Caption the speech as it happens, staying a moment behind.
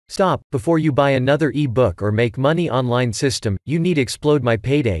Stop, before you buy another e-book or make money online system, you need Explode My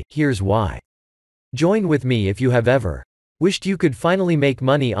Payday, here's why. Join with me if you have ever wished you could finally make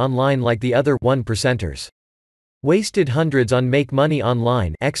money online like the other 1%ers. Wasted hundreds on make money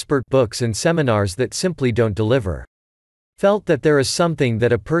online expert books and seminars that simply don't deliver. Felt that there is something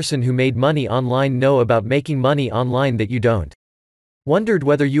that a person who made money online know about making money online that you don't. Wondered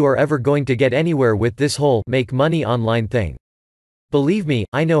whether you are ever going to get anywhere with this whole make money online thing. Believe me,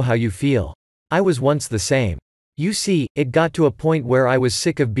 I know how you feel. I was once the same. You see, it got to a point where I was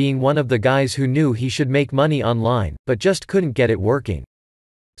sick of being one of the guys who knew he should make money online, but just couldn't get it working.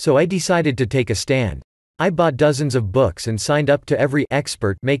 So I decided to take a stand. I bought dozens of books and signed up to every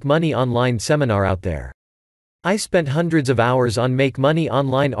expert make money online seminar out there. I spent hundreds of hours on make money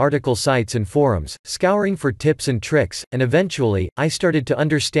online article sites and forums, scouring for tips and tricks, and eventually, I started to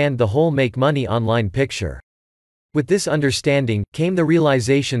understand the whole make money online picture. With this understanding, came the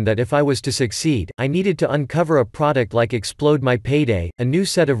realization that if I was to succeed, I needed to uncover a product like Explode My Payday, a new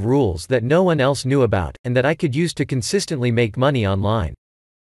set of rules that no one else knew about, and that I could use to consistently make money online.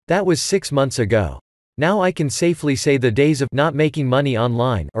 That was 6 months ago. Now I can safely say the days of not making money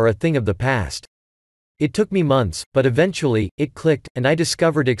online are a thing of the past. It took me months, but eventually, it clicked, and I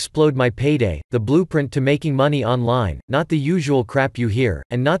discovered Explode My Payday, the blueprint to making money online, not the usual crap you hear,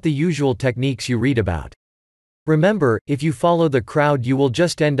 and not the usual techniques you read about. Remember, if you follow the crowd you will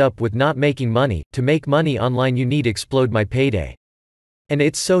just end up with not making money. To make money online you need Explode My Payday. And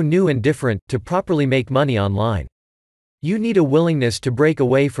it's so new and different, to properly make money online. You need a willingness to break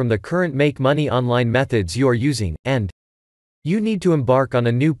away from the current make money online methods you are using, and you need to embark on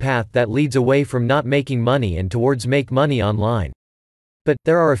a new path that leads away from not making money and towards make money online. But,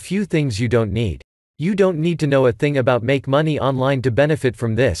 there are a few things you don't need. You don't need to know a thing about make money online to benefit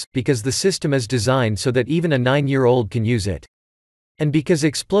from this, because the system is designed so that even a 9-year-old can use it. And because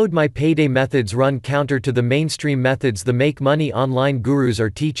Explode My Payday methods run counter to the mainstream methods the make money online gurus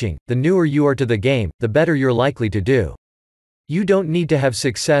are teaching, the newer you are to the game, the better you're likely to do. You don't need to have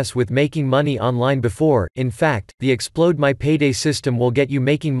success with making money online before. In fact, the Explode My Payday system will get you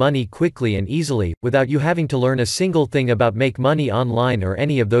making money quickly and easily, without you having to learn a single thing about make money online or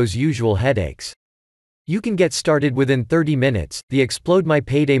any of those usual headaches. You can get started within 30 minutes. The Explode My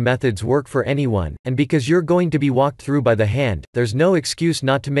Payday methods work for anyone, and because you're going to be walked through by the hand, there's no excuse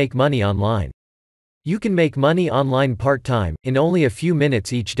not to make money online. You can make money online part-time, in only a few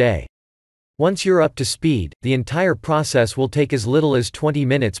minutes each day. Once you're up to speed, the entire process will take as little as 20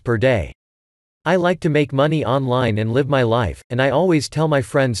 minutes per day. I like to make money online and live my life, and I always tell my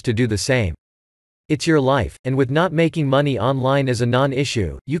friends to do the same. It's your life, and with not making money online as a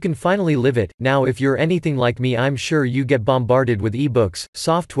non-issue, you can finally live it. Now if you're anything like me, I'm sure you get bombarded with ebooks,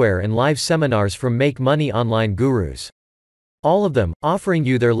 software and live seminars from make money online gurus. All of them, offering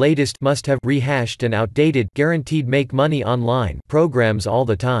you their latest, must-have, rehashed and outdated, guaranteed make money online programs all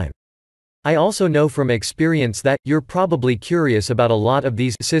the time. I also know from experience that, you're probably curious about a lot of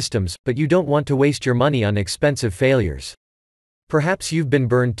these systems, but you don't want to waste your money on expensive failures. Perhaps you've been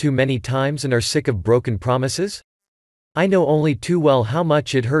burned too many times and are sick of broken promises? I know only too well how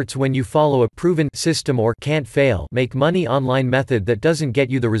much it hurts when you follow a proven system or can't fail make money online method that doesn't get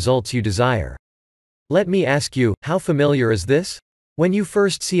you the results you desire. Let me ask you, how familiar is this? When you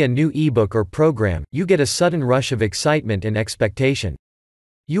first see a new ebook or program, you get a sudden rush of excitement and expectation.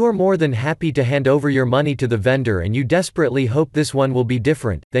 You are more than happy to hand over your money to the vendor and you desperately hope this one will be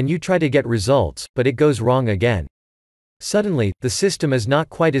different. Then you try to get results, but it goes wrong again. Suddenly, the system is not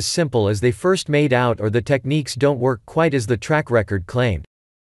quite as simple as they first made out, or the techniques don't work quite as the track record claimed.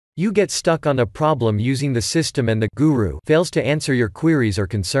 You get stuck on a problem using the system and the guru fails to answer your queries or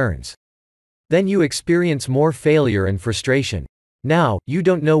concerns. Then you experience more failure and frustration. Now, you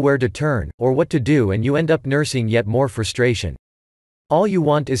don't know where to turn, or what to do, and you end up nursing yet more frustration. All you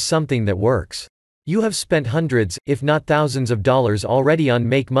want is something that works. You have spent hundreds, if not thousands of dollars already on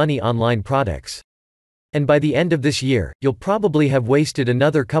make money online products. And by the end of this year, you'll probably have wasted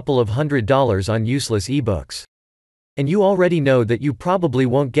another couple of $100 on useless ebooks. And you already know that you probably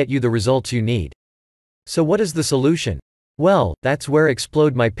won't get you the results you need. So what is the solution? Well, that's where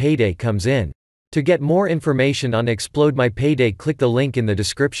Explode My Payday comes in. To get more information on Explode My Payday, click the link in the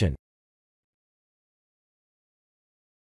description.